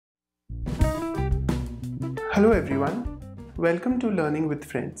Hello everyone, welcome to Learning with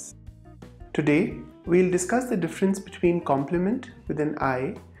Friends. Today we'll discuss the difference between complement with an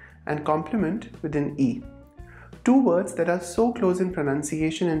I and complement with an E. Two words that are so close in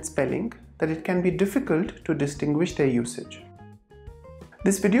pronunciation and spelling that it can be difficult to distinguish their usage.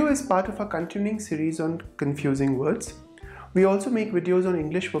 This video is part of our continuing series on confusing words. We also make videos on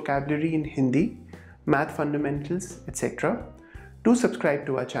English vocabulary in Hindi, math fundamentals, etc. Do subscribe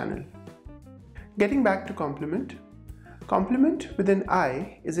to our channel. Getting back to complement. Complement with an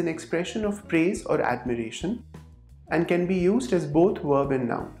I is an expression of praise or admiration and can be used as both verb and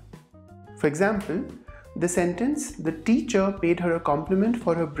noun. For example, the sentence, "The teacher paid her a compliment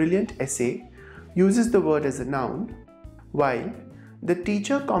for her brilliant essay," uses the word as a noun, while "the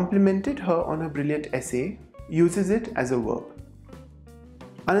teacher complimented her on her brilliant essay" uses it as a verb.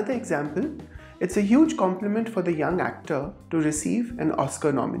 Another example, it's a huge compliment for the young actor to receive an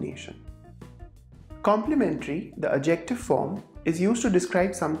Oscar nomination. Complimentary, the adjective form, is used to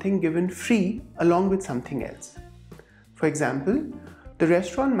describe something given free along with something else. For example, the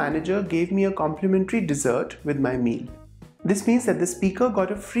restaurant manager gave me a complimentary dessert with my meal. This means that the speaker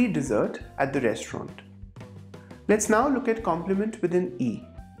got a free dessert at the restaurant. Let's now look at complement with an E,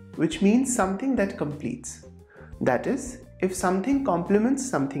 which means something that completes. That is, if something complements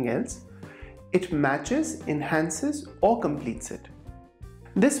something else, it matches, enhances, or completes it.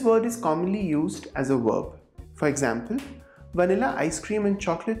 This word is commonly used as a verb. For example, vanilla ice cream and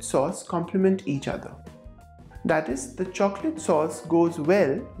chocolate sauce complement each other. That is, the chocolate sauce goes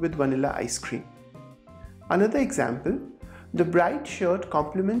well with vanilla ice cream. Another example, the bright shirt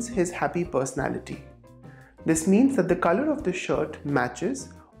complements his happy personality. This means that the color of the shirt matches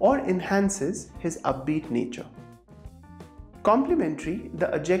or enhances his upbeat nature. Complementary,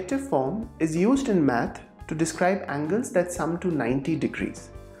 the adjective form, is used in math to describe angles that sum to 90 degrees.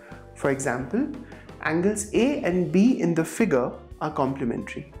 For example, angles A and B in the figure are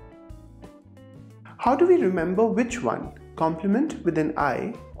complementary. How do we remember which one, complement with an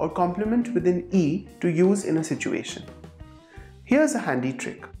I or complement with an E, to use in a situation? Here's a handy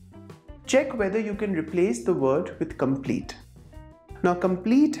trick. Check whether you can replace the word with complete. Now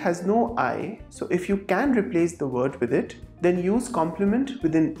complete has no I, so if you can replace the word with it, then use complement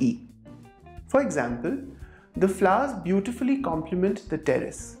with an E. For example, the flowers beautifully complement the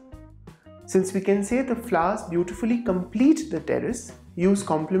terrace. Since we can say the flowers beautifully complete the terrace, use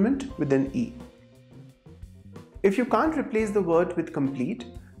complement with an E. If you can't replace the word with complete,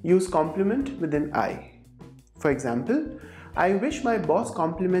 use complement with an I. For example, I wish my boss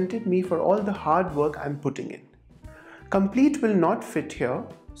complimented me for all the hard work I'm putting in. Complete will not fit here,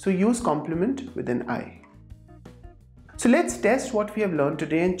 so use complement with an I. So let's test what we have learned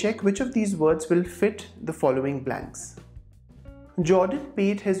today and check which of these words will fit the following blanks. Jordan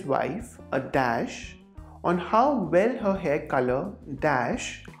paid his wife a dash on how well her hair color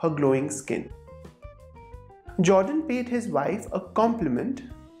dash her glowing skin. Jordan paid his wife a compliment,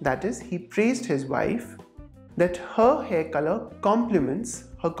 that is, he praised his wife that her hair color complements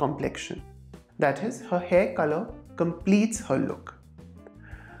her complexion. That is, her hair color completes her look.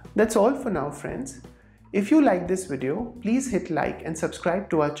 That's all for now, friends. If you like this video, please hit like and subscribe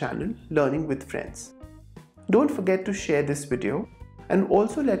to our channel Learning with Friends. Don't forget to share this video and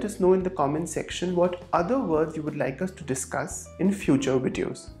also let us know in the comment section what other words you would like us to discuss in future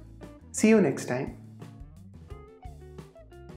videos. See you next time.